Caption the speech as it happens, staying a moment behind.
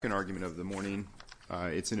Second argument of the morning.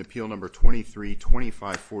 It's in appeal number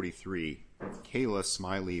 23-2543, Kayla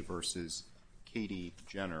Smiley versus Katie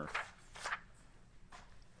Jenner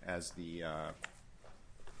as the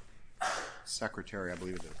Secretary, I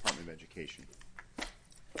believe, of the Department of Education.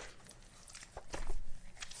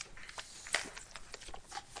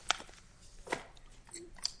 Ms.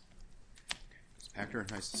 Packer,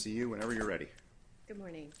 nice to see you whenever you're ready. Good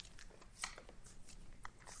morning.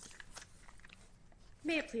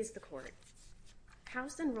 May it please the Court.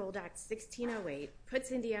 House Enrolled Act 1608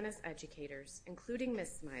 puts Indiana's educators, including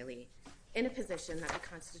Ms. Smiley, in a position that the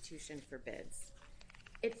Constitution forbids.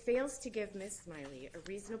 It fails to give Ms. Smiley a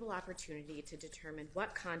reasonable opportunity to determine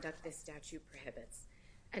what conduct this statute prohibits,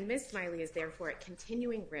 and Ms. Smiley is therefore at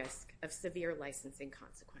continuing risk of severe licensing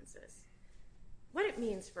consequences. What it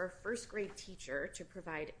means for a first-grade teacher to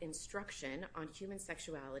provide instruction on human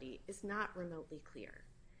sexuality is not remotely clear.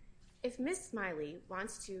 If Ms. Smiley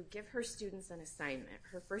wants to give her students an assignment,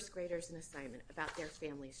 her first graders an assignment about their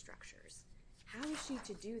family structures, how is she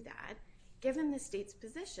to do that given the state's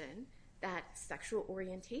position that sexual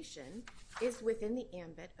orientation is within the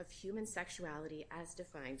ambit of human sexuality as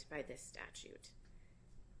defined by this statute?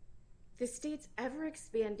 The state's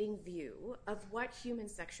ever-expanding view of what human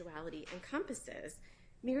sexuality encompasses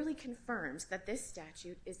merely confirms that this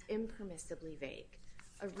statute is impermissibly vague.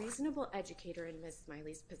 A reasonable educator in Ms.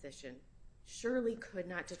 Smiley's position surely could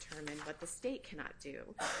not determine what the state cannot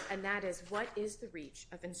do, and that is what is the reach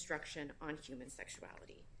of instruction on human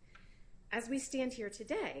sexuality. As we stand here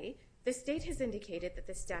today, the state has indicated that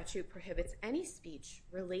the statute prohibits any speech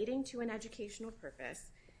relating to an educational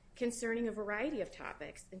purpose concerning a variety of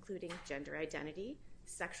topics, including gender identity,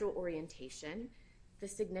 sexual orientation, the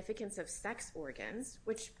significance of sex organs,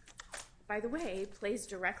 which, by the way, plays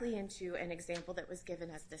directly into an example that was given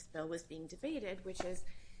as this bill was being debated, which is,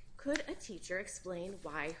 could a teacher explain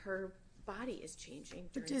why her body is changing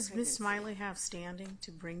during pregnancy? Does Ms. Smiley have standing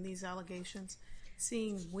to bring these allegations?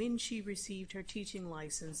 Seeing when she received her teaching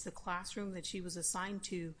license, the classroom that she was assigned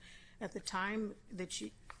to at the time that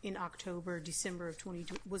she, in October, December of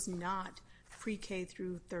 22, was not pre-K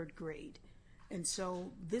through third grade. And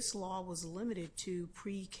so this law was limited to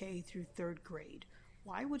pre-K through third grade.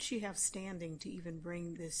 Why would she have standing to even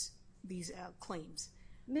bring these claims?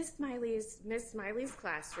 Ms. Smiley's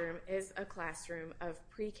classroom is a classroom of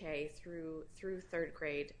pre-K through third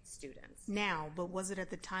grade students. Now, but was it at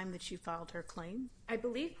the time that she filed her claim? I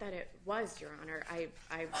believe that it was, Your Honor. I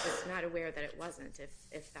was not aware that it wasn't,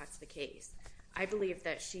 if that's the case. I believe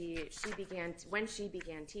that when she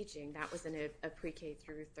began teaching, that was in a pre-K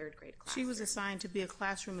through third grade class. She was assigned to be a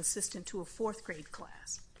classroom assistant to a fourth grade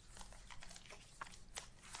class.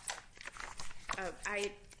 I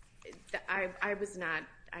was not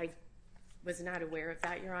aware of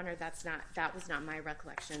that, Your Honor. That was not my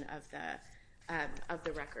recollection of the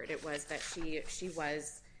record. It was that she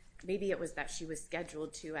was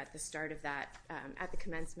scheduled to, at the start of that, at the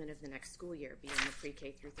commencement of the next school year, be in the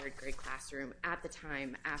pre-K through third grade classroom at the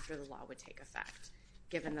time after the law would take effect,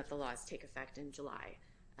 given that the laws take effect in July.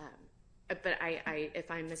 But if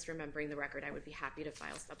I'm misremembering the record, I would be happy to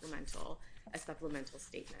file a supplemental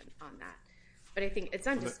statement on that. But I think it's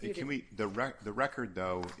undisputed. The record,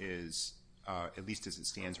 though, is, at least as it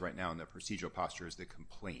stands right now in the procedural posture, is the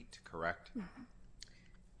complaint, correct?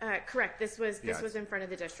 Mm-hmm. Correct. This was in front of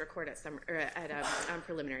the district court at a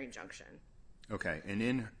preliminary injunction. Okay.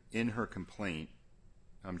 And in her complaint,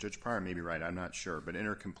 Judge Pryor may be right, I'm not sure, but in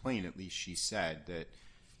her complaint, at least, she said that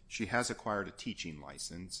she has acquired a teaching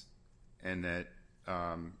license and that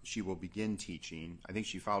she will begin teaching. I think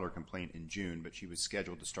she filed her complaint in June, but she was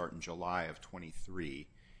scheduled to start in July of 23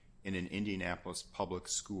 in an Indianapolis public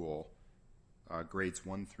school, grades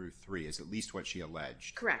 1 through 3, is at least what she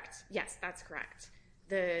alleged. Correct. Yes, that's correct.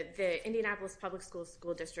 The Indianapolis public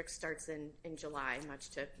school district starts in July,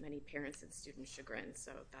 much to many parents and students' chagrin,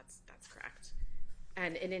 so that's correct.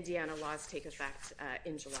 And in Indiana, laws take effect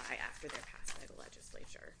in July after they're passed by the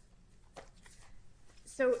legislature.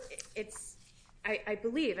 So I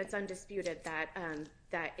believe it's undisputed that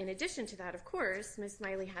in addition to that, of course, Ms.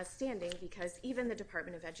 Smiley has standing because even the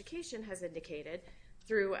Department of Education has indicated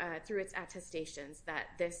through its attestations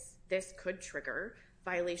that this could trigger,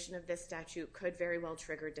 violation of this statute could very well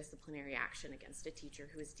trigger disciplinary action against a teacher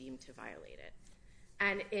who is deemed to violate it.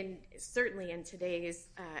 And certainly in today's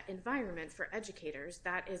environment for educators,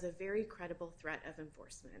 that is a very credible threat of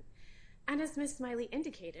enforcement. And as Ms. Smiley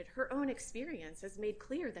indicated, her own experience has made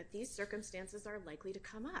clear that these circumstances are likely to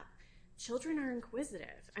come up. Children are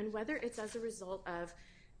inquisitive, and whether it's as a result of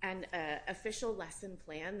an official lesson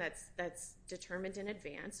plan that's determined in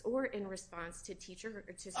advance or in response to teacher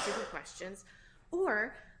or to student questions,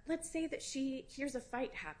 or let's say that she hears a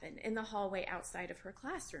fight happen in the hallway outside of her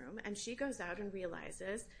classroom, and she goes out and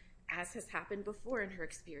realizes, as has happened before in her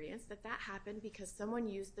experience, that happened because someone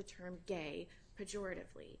used the term gay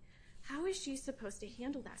pejoratively. How is she supposed to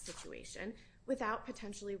handle that situation without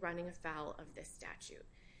potentially running afoul of this statute?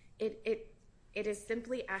 It is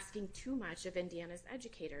simply asking too much of Indiana's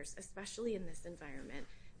educators, especially in this environment,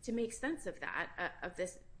 to make sense of that, of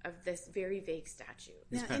this very vague statute.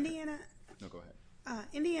 Now, Indiana... No, go ahead.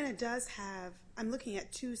 Indiana does have, I'm looking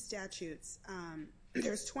at two statutes.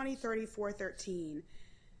 There's 2034-13.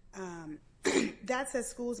 That says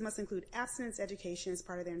schools must include abstinence education as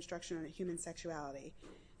part of their instruction on human sexuality.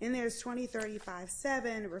 And there's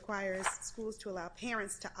 2035-7 requires schools to allow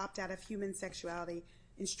parents to opt out of human sexuality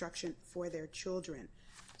instruction for their children.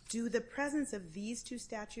 Do the presence of these two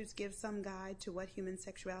statutes give some guide to what human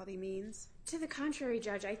sexuality means? To the contrary,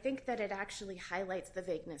 Judge, I think that it actually highlights the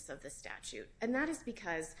vagueness of the statute. And that is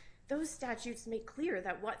because those statutes make clear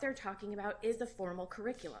that what they're talking about is a formal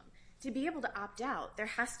curriculum. To be able to opt out, there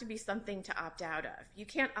has to be something to opt out of. You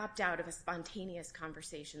can't opt out of a spontaneous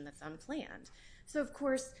conversation that's unplanned. So, of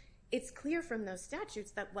course, it's clear from those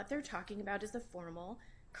statutes that what they're talking about is a formal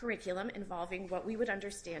curriculum involving what we would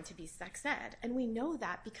understand to be sex ed. And we know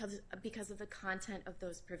that because of the content of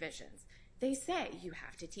those provisions. They say you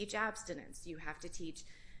have to teach abstinence. You have to teach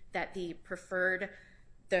that the preferred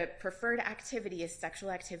activity is sexual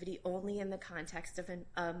activity only in the context of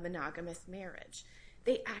a monogamous marriage.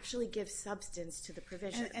 They actually give substance to the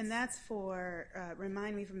provisions. And that's for,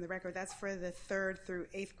 remind me from the record, that's for the 3rd through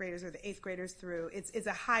 8th graders or the 8th graders through, it's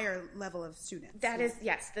a higher level of students. That is,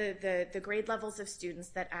 yes, the grade levels of students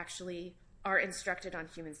that actually are instructed on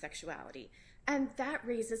human sexuality. And that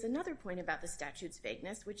raises another point about the statute's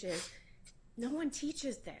vagueness, which is no one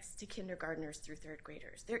teaches this to kindergartners through 3rd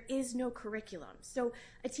graders. There is no curriculum. So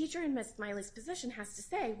a teacher in Ms. Smiley's position has to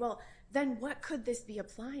say, well, then what could this be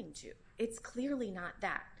applying to? It's clearly not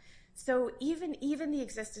that. So even the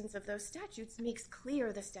existence of those statutes makes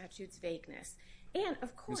clear the statute's vagueness. And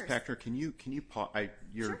of course, Ms. Pachter, can you pause?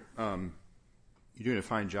 You're doing a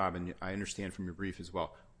fine job, and I understand from your brief as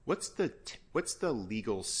well. What's the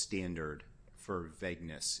legal standard for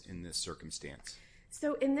vagueness in this circumstance?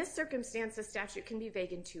 So in this circumstance, the statute can be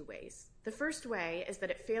vague in two ways. The first way is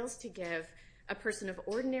that it fails to give a person of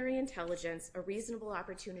ordinary intelligence a reasonable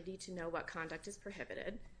opportunity to know what conduct is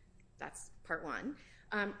prohibited. That's part one.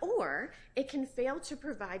 Or it can fail to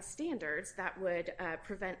provide standards that would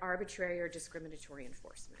prevent arbitrary or discriminatory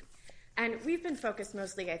enforcement. And we've been focused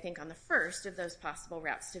mostly, I think, on the first of those possible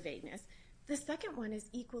routes to vagueness. The second one is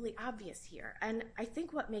equally obvious here. And I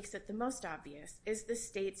think what makes it the most obvious is the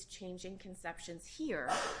state's changing conceptions here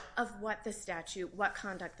of what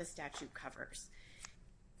conduct the statute covers.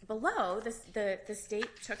 Below, the state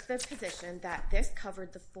took the position that this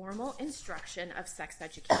covered the formal instruction of sex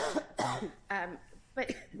education.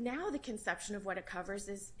 But now the conception of what it covers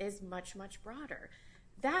is much, much broader.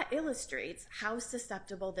 That illustrates how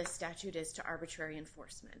susceptible this statute is to arbitrary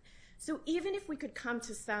enforcement. So even if we could come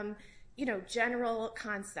to some general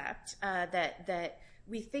concept that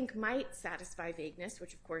we think might satisfy vagueness,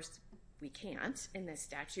 which of course we can't in this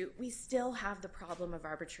statute, we still have the problem of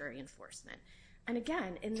arbitrary enforcement. And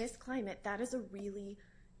again, in this climate, that is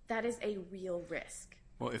a real risk.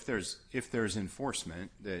 Well, if there's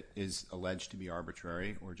enforcement that is alleged to be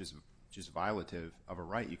arbitrary or just violative of a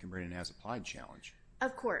right, you can bring an as-applied challenge.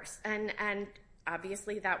 Of course, and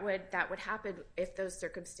obviously that would happen if those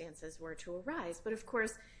circumstances were to arise. But of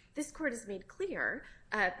course, this court has made clear,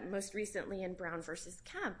 most recently in Brown versus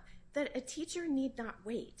Kemp, that a teacher need not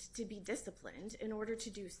wait to be disciplined in order to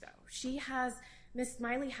do so. Ms.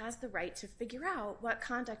 Smiley has the right to figure out what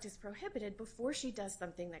conduct is prohibited before she does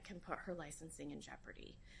something that can put her licensing in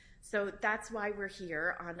jeopardy. So that's why we're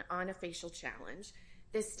here on a facial challenge.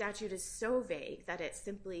 This statute is so vague that it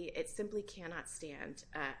simply cannot stand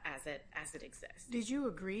as it exists. Did you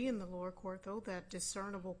agree in the lower court, though, that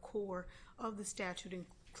discernible core of the statute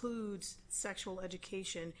includes sexual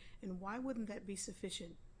education, and why wouldn't that be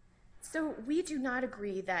sufficient? So we do not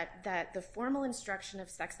agree that the formal instruction of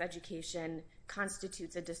sex education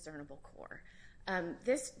constitutes a discernible core.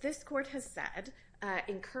 This court has said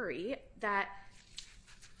in Curry that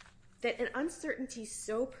an uncertainty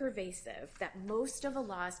so pervasive that most of a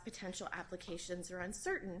law's potential applications are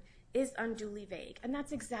uncertain is unduly vague, and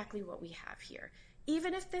that's exactly what we have here.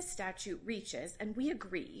 Even if this statute reaches, and we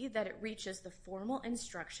agree that it reaches the formal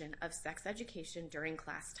instruction of sex education during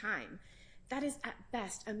class time, that is at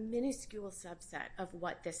best a minuscule subset of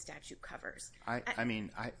what this statute covers.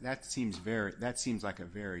 That seems like a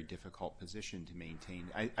very difficult position to maintain.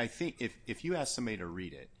 I think if you ask somebody to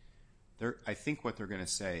read it, I think what they're going to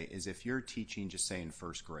say is if you're teaching, just say in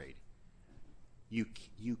first grade,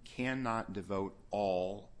 you cannot devote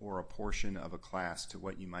all or a portion of a class to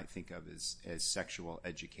what you might think of as sexual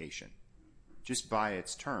education, just by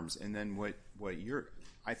its terms. And then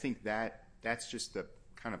I think that's just the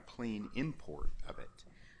kind of plain import of it.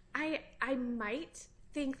 I might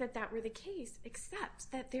think that were the case,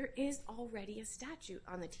 except that there is already a statute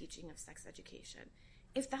on the teaching of sex education.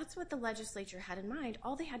 If that's what the legislature had in mind,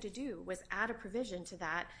 all they had to do was add a provision to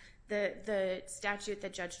that, the statute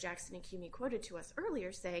that Judge Jackson-Akemi quoted to us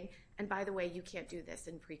earlier saying, and by the way, you can't do this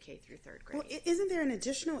in pre-K through third grade. Well, isn't there an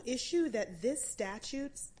additional issue that this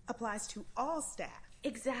statute applies to all staff?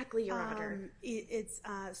 Exactly, Your Honor.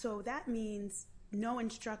 So that means no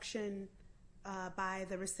instruction by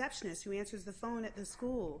the receptionist who answers the phone at the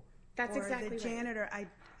school. That's exactly right. Or the janitor.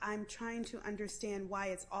 I'm trying to understand why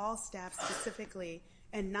it's all staff specifically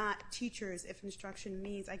and not teachers if instruction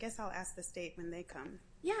means. I guess I'll ask the state when they come.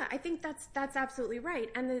 Yeah, I think that's absolutely right.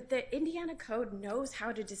 And the Indiana Code knows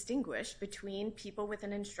how to distinguish between people with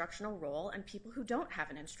an instructional role and people who don't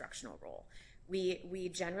have an instructional role. We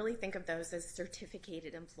generally think of those as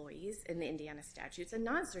certificated employees in the Indiana statutes and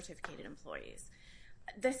non-certificated employees.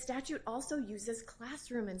 The statute also uses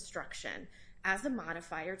classroom instruction as a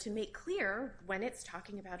modifier to make clear when it's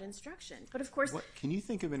talking about instruction. But of course... Can you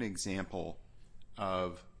think of an example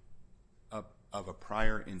of a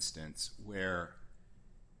prior instance where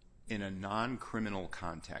in a non-criminal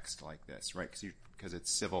context like this, right, because it's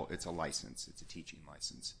civil, it's a license, it's a teaching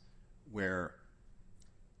license, where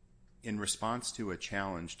in response to a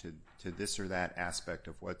challenge to this or that aspect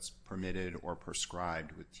of what's permitted or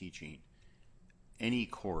prescribed with teaching, any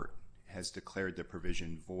court has declared the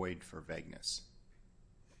provision void for vagueness.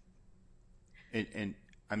 And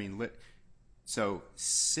I mean, so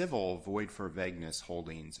civil void for vagueness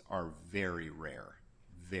holdings are very rare,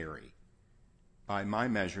 very. By my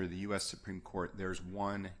measure, the U.S. Supreme Court, there's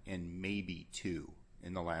one and maybe two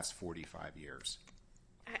in the last 45 years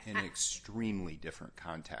in extremely different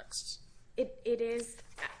contexts. It is,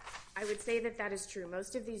 I would say that is true.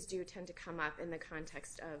 Most of these do tend to come up in the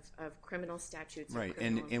context of criminal statutes. Right,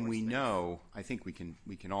 and we know, I think we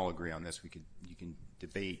can all agree on this. You can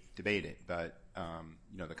debate it, but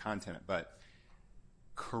the content. But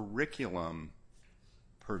curriculum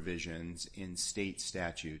provisions in state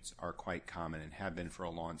statutes are quite common and have been for a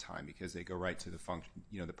long time because they go right to the function,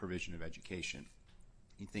 the provision of education.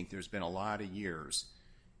 You think there's been a lot of years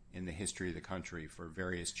in the history of the country for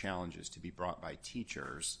various challenges to be brought by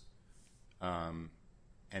teachers. And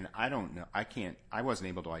I don't know, I wasn't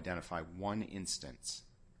able to identify one instance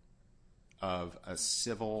of a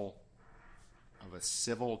civil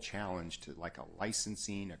challenge to like a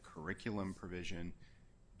licensing, a curriculum provision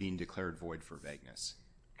being declared void for vagueness.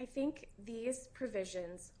 I think these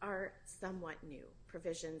provisions are somewhat new,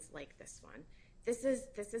 provisions like this one. This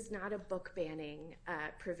is not a book banning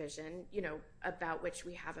provision, about which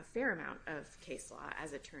we have a fair amount of case law,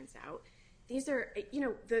 as it turns out. These are,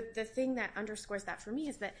 the thing that underscores that for me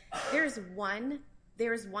is that there is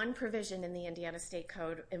one provision in the Indiana State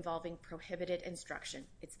Code involving prohibited instruction.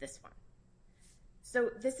 It's this one. So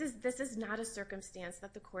this is not a circumstance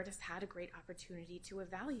that the court has had a great opportunity to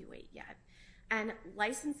evaluate yet. And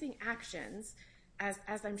licensing actions,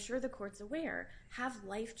 as I'm sure the court's aware, have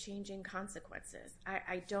life-changing consequences.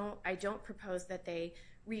 I don't propose that they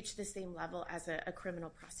reach the same level as a criminal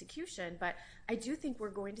prosecution, but I do think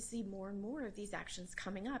we're going to see more and more of these actions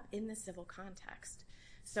coming up in the civil context.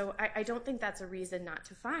 So I don't think that's a reason not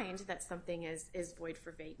to find that something is void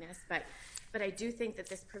for vagueness, but I do think that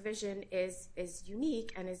this provision is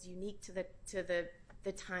unique and is unique to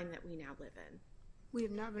the time that we now live in. We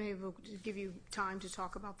have not been able to give you time to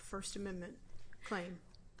talk about the First Amendment claim.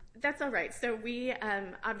 That's all right. So we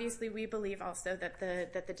obviously we believe also that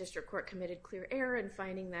the district court committed clear error in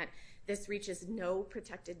finding that this reaches no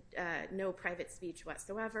private speech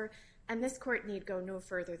whatsoever, and this court need go no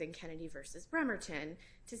further than Kennedy versus Bremerton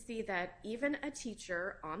to see that even a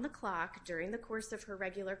teacher on the clock during the course of her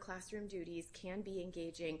regular classroom duties can be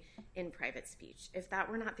engaging in private speech. If that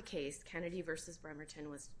were not the case, Kennedy versus Bremerton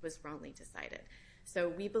was wrongly decided. So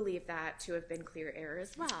we believe that to have been clear error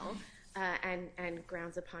as well, and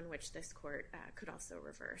grounds upon which this court could also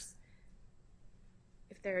reverse.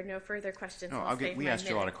 If there are no further questions, we asked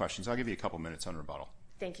you a lot of questions. I'll give you a couple minutes on rebuttal.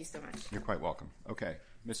 Thank you so much. You're quite welcome. Okay.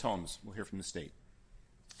 Ms. Holmes, we'll hear from the state.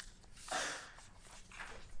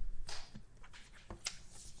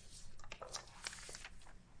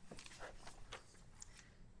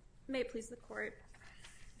 May it please the court.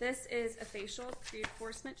 This is a facial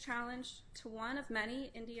pre-enforcement challenge to one of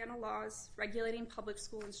many Indiana laws regulating public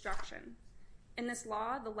school instruction. In this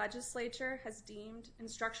law, the legislature has deemed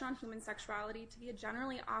instruction on human sexuality to be a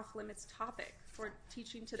generally off-limits topic for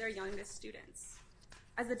teaching to their youngest students.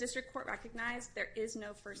 As the district court recognized, there is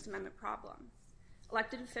no First Amendment problem.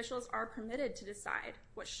 Elected officials are permitted to decide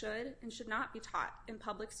what should and should not be taught in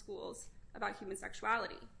public schools about human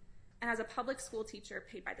sexuality. And as a public school teacher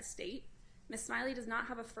paid by the state, Ms. Smiley does not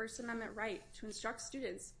have a First Amendment right to instruct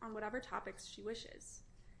students on whatever topics she wishes.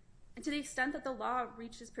 And to the extent that the law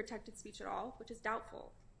reaches protected speech at all, which is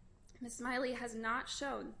doubtful, Ms. Smiley has not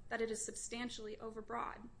shown that it is substantially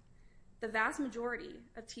overbroad. The vast majority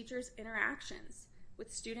of teachers' interactions with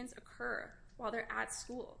students occur while they're at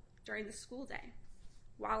school, during the school day,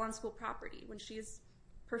 while on school property, when she is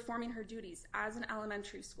performing her duties as an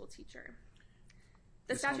elementary school teacher.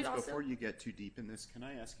 The statute also... Before you get too deep in this, can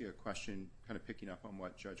I ask you a question, kind of picking up on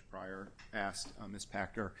what Judge Pryor asked Ms.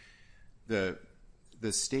 Pachter?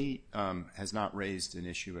 The state has not raised an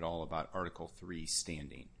issue at all about Article 3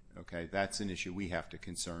 standing. Okay, that's an issue we have to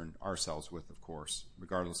concern ourselves with, of course,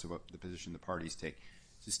 regardless of what the position the parties take.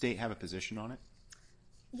 Does the state have a position on it?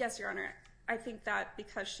 Yes, Your Honor. I think that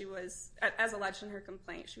because she was, as alleged in her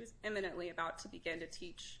complaint, she was imminently about to begin to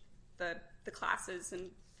teach the classes in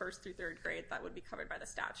 1st through 3rd grade that would be covered by the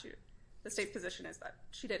statute. The state's position is that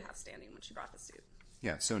she did have standing when she brought the suit.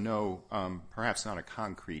 Yeah, so no, perhaps not a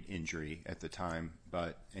concrete injury at the time,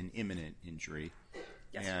 but an imminent injury.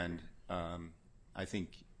 Yes, and I think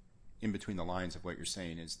in between the lines of what you're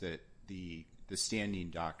saying is that the standing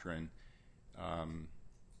doctrine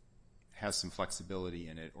has some flexibility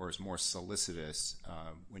in it, or is more solicitous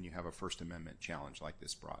when you have a First Amendment challenge like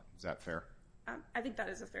this brought. Is that fair? I think that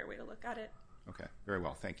is a fair way to look at it. Okay, very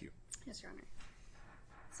well. Thank you. Yes, Your Honor.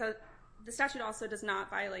 So the statute also does not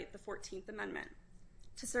violate the 14th Amendment.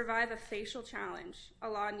 To survive a facial challenge, a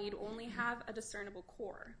law need only have a discernible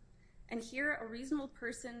core. And here, a reasonable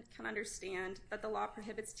person can understand that the law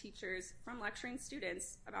prohibits teachers from lecturing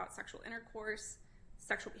students about sexual intercourse,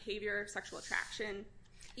 sexual behavior, sexual attraction.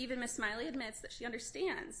 Even Ms. Smiley admits that she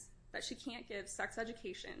understands that she can't give sex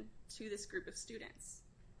education to this group of students.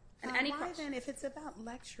 And why then, if it's about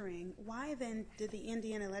lecturing, why then did the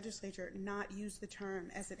Indiana legislature not use the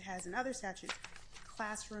term, as it has in other statutes,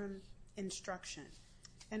 classroom instruction?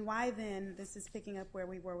 And why then, this is picking up where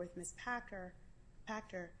we were with Ms. Pachter,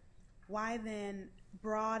 why then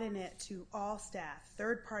broaden it to all staff,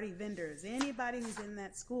 third-party vendors, anybody who's in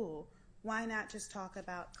that school? Why not just talk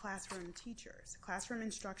about classroom teachers, classroom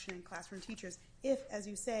instruction and classroom teachers, if, as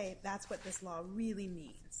you say, that's what this law really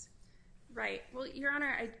means? Right. Well, Your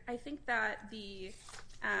Honor, I think that to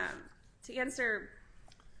answer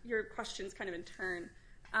your questions kind of in turn,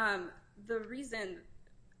 the reason,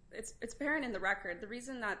 it's apparent in the record, the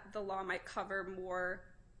reason that the law might cover more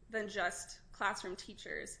than just classroom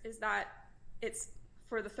teachers is that it's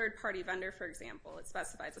for the third-party vendor, for example. It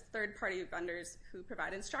specifies the third-party vendors who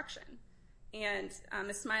provide instruction. And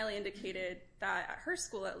Ms. Smiley indicated that at her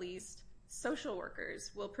school, at least, social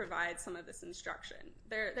workers will provide some of this instruction.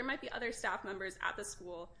 There might be other staff members at the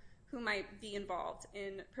school who might be involved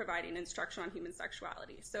in providing instruction on human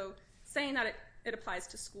sexuality. So saying that it applies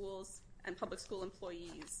to schools and public school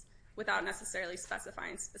employees without necessarily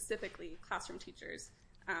specifying specifically classroom teachers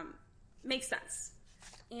makes sense.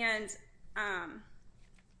 And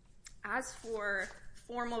as for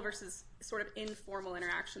formal versus sort of informal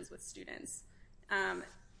interactions with students,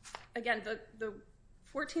 again, the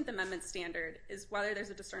 14th Amendment standard is whether there's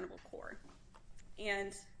a discernible core.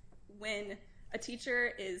 And when a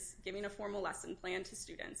teacher is giving a formal lesson plan to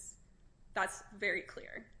students, that's very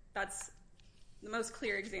clear. That's the most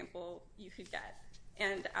clear example you could get.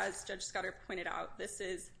 And as Judge Scudder pointed out, this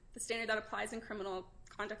is the standard that applies in criminal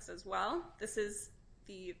context as well. This is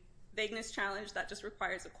the vagueness challenge that just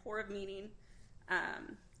requires a core of meaning.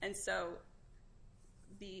 And so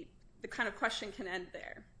the kind of question can end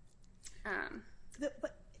there.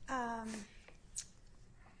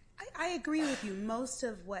 I agree with you. Most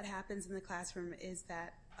of what happens in the classroom is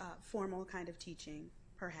that formal kind of teaching,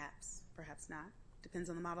 perhaps not. Depends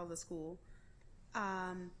on the model of the school.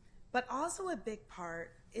 But also a big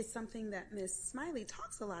part is something that Ms. Smiley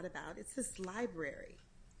talks a lot about. It's this library.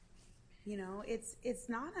 You know, it's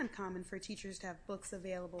not uncommon for teachers to have books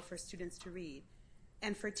available for students to read,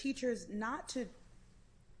 and for teachers not to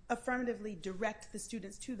affirmatively direct the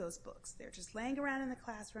students to those books. They're just laying around in the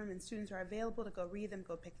classroom, and students are available to go read them,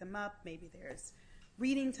 go pick them up. Maybe there's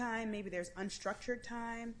reading time, maybe there's unstructured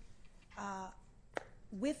time.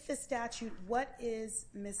 With the statute, what is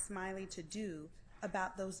Ms. Smiley to do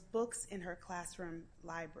about those books in her classroom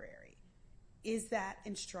library? Is that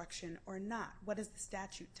instruction or not? What does the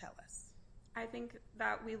statute tell us? I think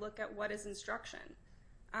that we look at what is instruction.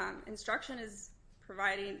 Instruction is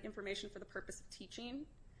providing information for the purpose of teaching.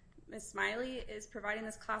 Ms. Smiley is providing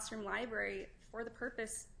this classroom library for the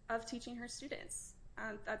purpose of teaching her students.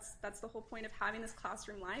 That's the whole point of having this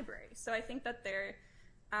classroom library. So I think that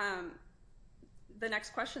the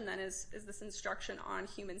next question then is this instruction on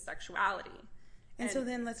human sexuality. And so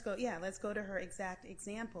then let's go to her exact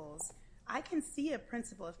examples. I can see a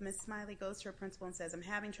principal, if Ms. Smiley goes to her principal and says, I'm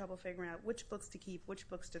having trouble figuring out which books to keep, which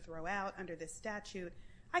books to throw out under this statute,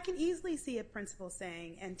 I can easily see a principal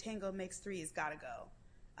saying, and Tango Makes Three's gotta go.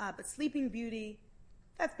 But Sleeping Beauty,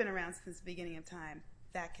 that's been around since the beginning of time,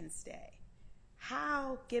 that can stay.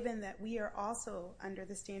 How, given that we are also, under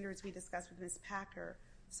the standards we discussed with Ms. Packer,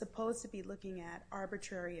 supposed to be looking at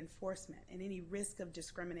arbitrary enforcement and any risk of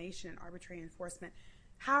discrimination in arbitrary enforcement,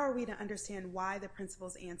 how are we to understand why the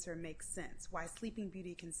principal's answer makes sense, why Sleeping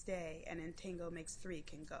Beauty can stay and in Tango Makes Three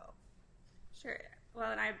can go? Sure.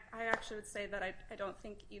 Well, and I actually would say that I don't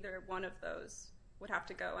think either one of those would have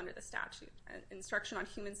to go under the statute. Instruction on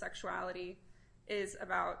human sexuality is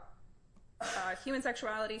about human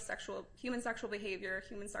sexuality, human sexual behavior,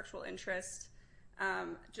 human sexual interest.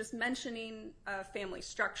 Just mentioning a family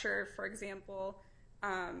structure, for example,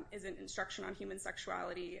 is an instruction on human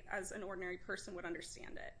sexuality as an ordinary person would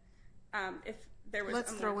understand it. If there was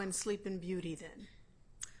throw in Sleeping Beauty then.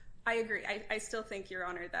 I agree. I still think, Your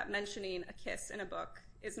Honor, that mentioning a kiss in a book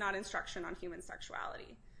is not instruction on human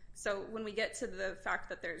sexuality. So when we get to the fact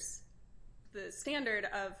that there's the standard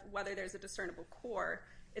of whether there's a discernible core,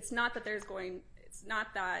 it's not that there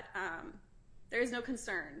is no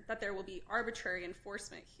concern that there will be arbitrary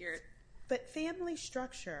enforcement here. But family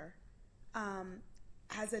structure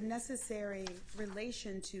has a necessary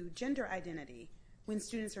relation to gender identity when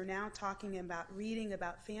students are now talking about reading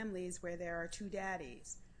about families where there are two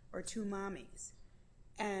daddies or two mommies.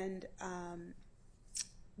 And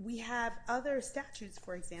we have other statutes,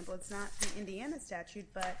 for example. It's not an Indiana statute,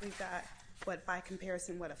 but we've got, by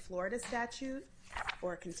comparison, a Florida statute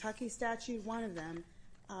or a Kentucky statute. One of them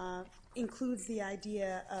includes the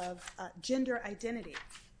idea of gender identity.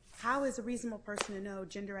 How is a reasonable person to know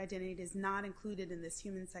gender identity is not included in this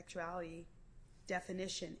human sexuality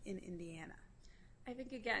definition in Indiana? I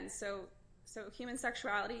think, again, so human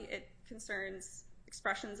sexuality, it concerns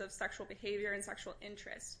expressions of sexual behavior and sexual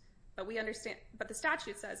interest. But we understand, but the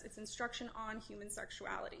statute says it's instruction on human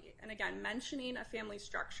sexuality. And again, mentioning a family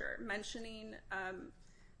structure, mentioning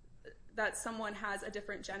that someone has a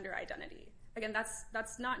different gender identity. Again,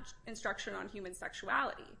 that's not instruction on human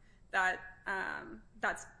sexuality that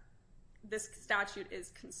this statute is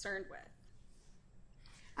concerned with.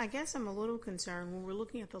 I guess I'm a little concerned when we're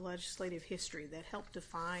looking at the legislative history that helped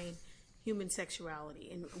define human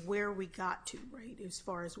sexuality and where we got to, right, as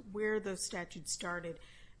far as where the statute started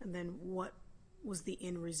and then what was the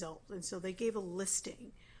end result. And so they gave a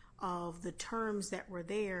listing of the terms that were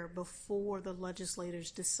there before the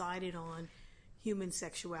legislators decided on human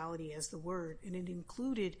sexuality as the word. And it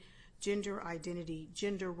included gender identity,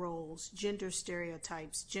 gender roles, gender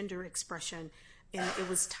stereotypes, gender expression, and it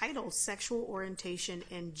was titled Sexual Orientation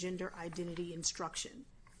and Gender Identity Instruction.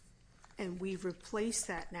 And we've replaced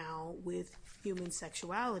that now with human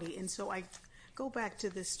sexuality. And so I go back to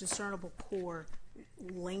this discernible core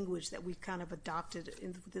language that we've kind of adopted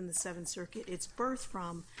within the Seventh Circuit. It's birthed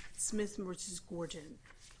from Smith versus Gordon.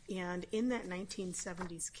 And in that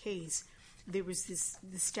 1970s case, there was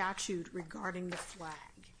the statute regarding the flag,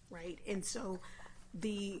 right? And so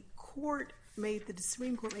the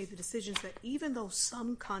Supreme Court made the decisions that even though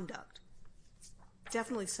some conduct,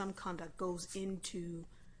 definitely some conduct goes into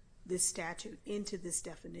this statute, into this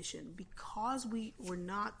definition, because we were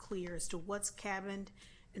not clear as to what's cabined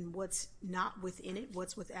and what's not within it,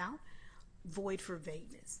 what's without, void for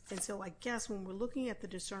vagueness. And so I guess when we're looking at the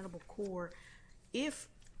discernible core, if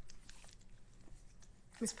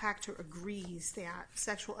Ms. Pachter agrees that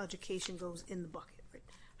sexual education goes in the bucket, right,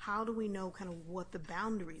 how do we know kind of what the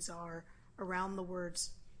boundaries are around the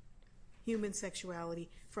words human sexuality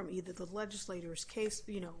from either the legislator's case,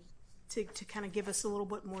 to kind of give us a little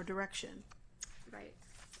bit more direction? Right.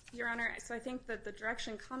 Your Honor, so I think that the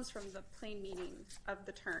direction comes from the plain meaning of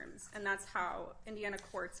the terms, and that's how Indiana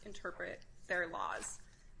courts interpret their laws.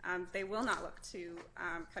 They will not look to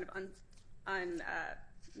kind of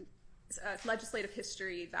legislative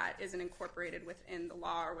history that isn't incorporated within the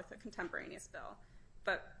law or with a contemporaneous bill.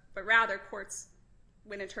 But rather, courts,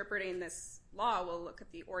 when interpreting this law, will look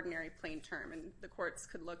at the ordinary plain term, and the courts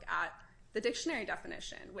could look at the dictionary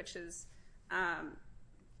definition, which is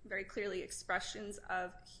very clearly expressions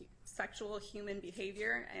of sexual human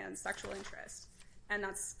behavior and sexual interest. And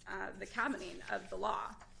that's the cabining of the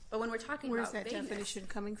law. But when we're talking Where's about that vagueness, definition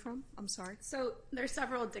coming from? I'm sorry. so there's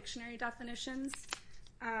several dictionary definitions.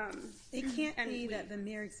 It can't be that the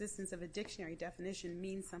mere existence of a dictionary definition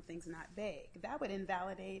means something's not vague. That would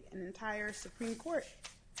invalidate an entire Supreme Court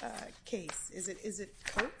case. Is it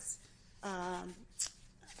Coates? I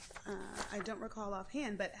don't recall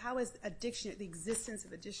offhand, but how is the existence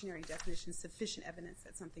of a dictionary definition sufficient evidence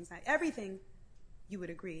that something's not? Everything, you would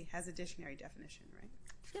agree, has a dictionary definition, right?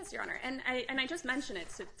 Yes, Your Honor. And I just mentioned it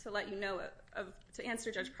to let you know to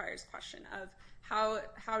answer Judge Pryor's question of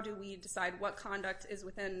how do we decide what conduct is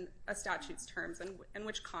within a statute's terms and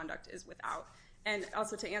which conduct is without. And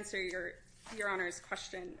also to answer Your Honor's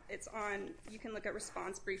question, you can look at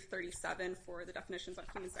response brief 37 for the definitions on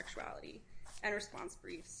human sexuality and response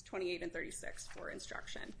briefs 28 and 36 for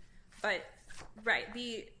instruction. But, right,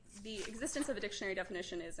 the existence of a dictionary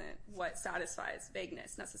definition isn't what satisfies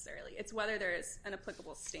vagueness necessarily. It's whether there is an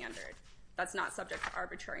applicable standard that's not subject to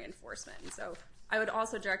arbitrary enforcement. And so I would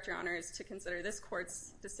also direct Your Honors to consider this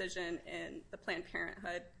court's decision in the Planned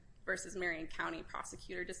Parenthood versus Marion County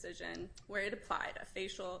prosecutor decision where it applied a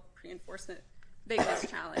facial pre-enforcement vagueness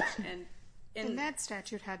challenge. And that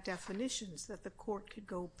statute had definitions that the court could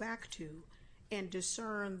go back to and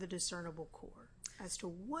discern the discernible core as to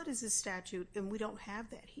what is this statute, and we don't have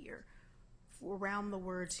that here, around the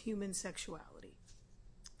words human sexuality.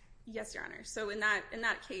 Yes, Your Honor. So in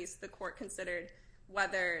that case, the court considered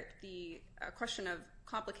whether the question of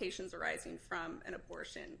complications arising from an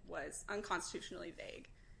abortion was unconstitutionally vague.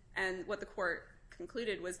 And what the court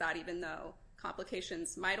concluded was that even though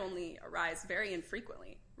complications might only arise very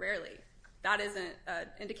infrequently, rarely, that isn't an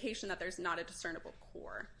indication that there's not a discernible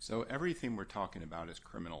core. So everything we're talking about is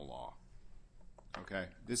criminal law. Okay?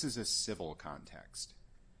 This is a civil context.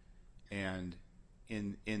 And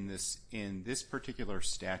in this particular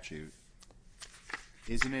statute,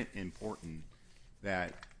 isn't it important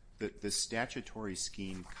that the statutory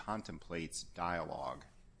scheme contemplates dialogue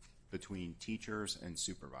between teachers and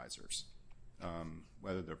supervisors,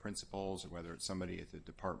 whether they're principals or whether it's somebody at the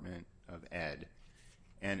Department of Ed?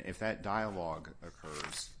 And if that dialogue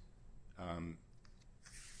occurs,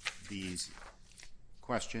 these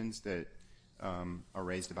questions that are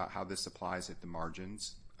raised about how this applies at the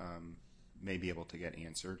margins may be able to get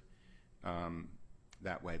answered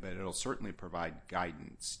that way. But it'll certainly provide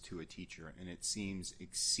guidance to a teacher, and it seems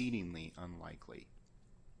exceedingly unlikely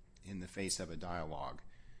in the face of a dialogue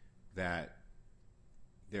that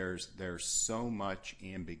there's so much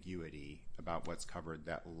ambiguity about what's covered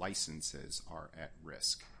that licenses are at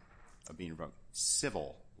risk of being revoked.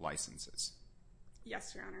 Civil licenses.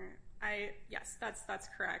 Yes, Your Honor. Yes, that's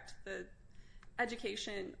correct. The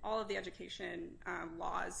education, all of the education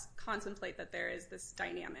laws contemplate that there is this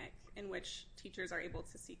dynamic in which teachers are able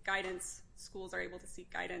to seek guidance, schools are able to seek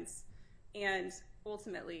guidance, and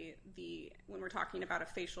ultimately, when we're talking about a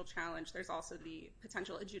facial challenge, there's also the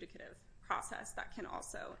potential adjudicative process that can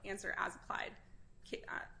also answer as applied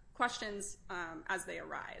questions as they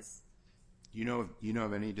arise. You know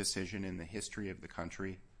of any decision in the history of the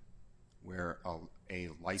country where a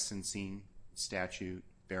licensing statute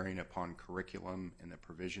bearing upon curriculum and the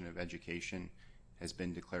provision of education has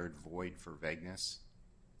been declared void for vagueness?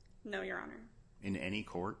 No, Your Honor. In any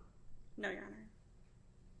court? No, Your Honor.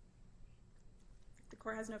 If the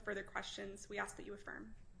court has no further questions, we ask that you affirm.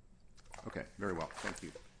 Okay, very well. Thank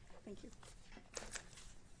you. Thank you.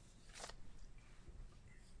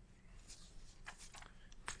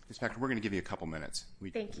 Ms. Packer, we're going to give you a couple minutes.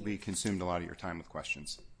 Thank you. We consumed a lot of your time with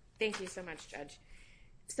questions. Thank you so much, Judge.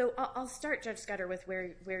 So I'll start, Judge Scudder, with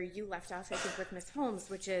where you left off, I think, with Ms. Holmes,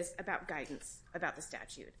 which is about guidance about the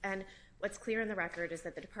statute. And what's clear in the record is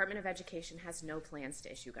that the Department of Education has no plans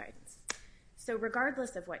to issue guidance. So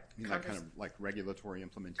regardless of what Like kind of like regulatory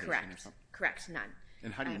implementation or something? Correct, none.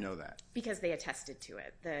 And how do you know that? Because they attested to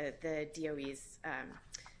it. The DOE's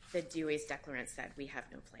declarant said we have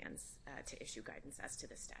no plans to issue guidance as to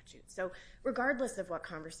the statute. So regardless of what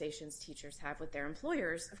conversations teachers have with their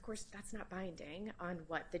employers, of course, that's not binding on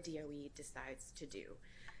what the DOE decides to do.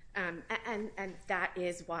 And that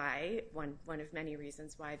is why, one of many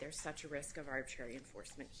reasons why there's such a risk of arbitrary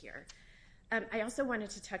enforcement here. I also wanted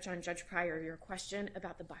to touch on, Judge Pryor, your question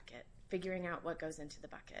about the bucket, figuring out what goes into the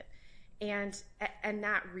bucket. And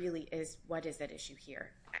that really is what is at issue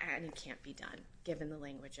here. And it can't be done, given the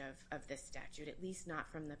language of this statute, at least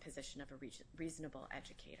not from the position of a reasonable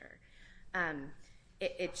educator.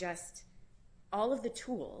 All of the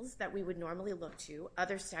tools that we would normally look to,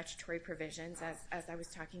 other statutory provisions, as I was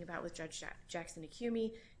talking about with Judge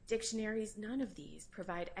Jackson-Akumi, dictionaries, none of these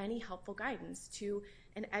provide any helpful guidance to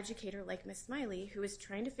an educator like Ms. Smiley, who is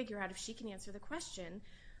trying to figure out if she can answer the question,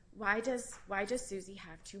 Why does Susie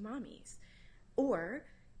have two mommies? Or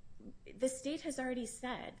the state has already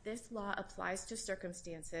said this law applies to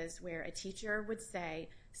circumstances where a teacher would say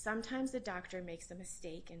sometimes a doctor makes a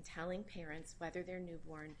mistake in telling parents whether their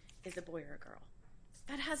newborn is a boy or a girl.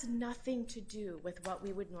 That has nothing to do with what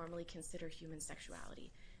we would normally consider human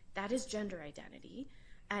sexuality. That is gender identity,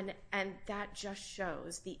 and that just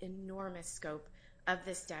shows the enormous scope of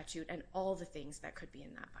this statute and all the things that could be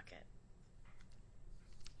in that bucket.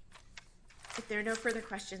 If there are no further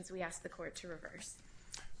questions, we ask the court to reverse.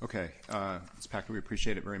 Okay. Ms. Packer, we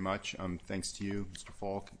appreciate it very much. Thanks to you, Mr.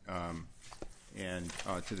 Falk, and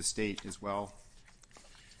to the state as well,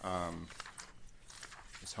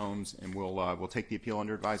 Ms. Holmes, and we'll take the appeal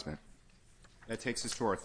under advisement. That takes us to our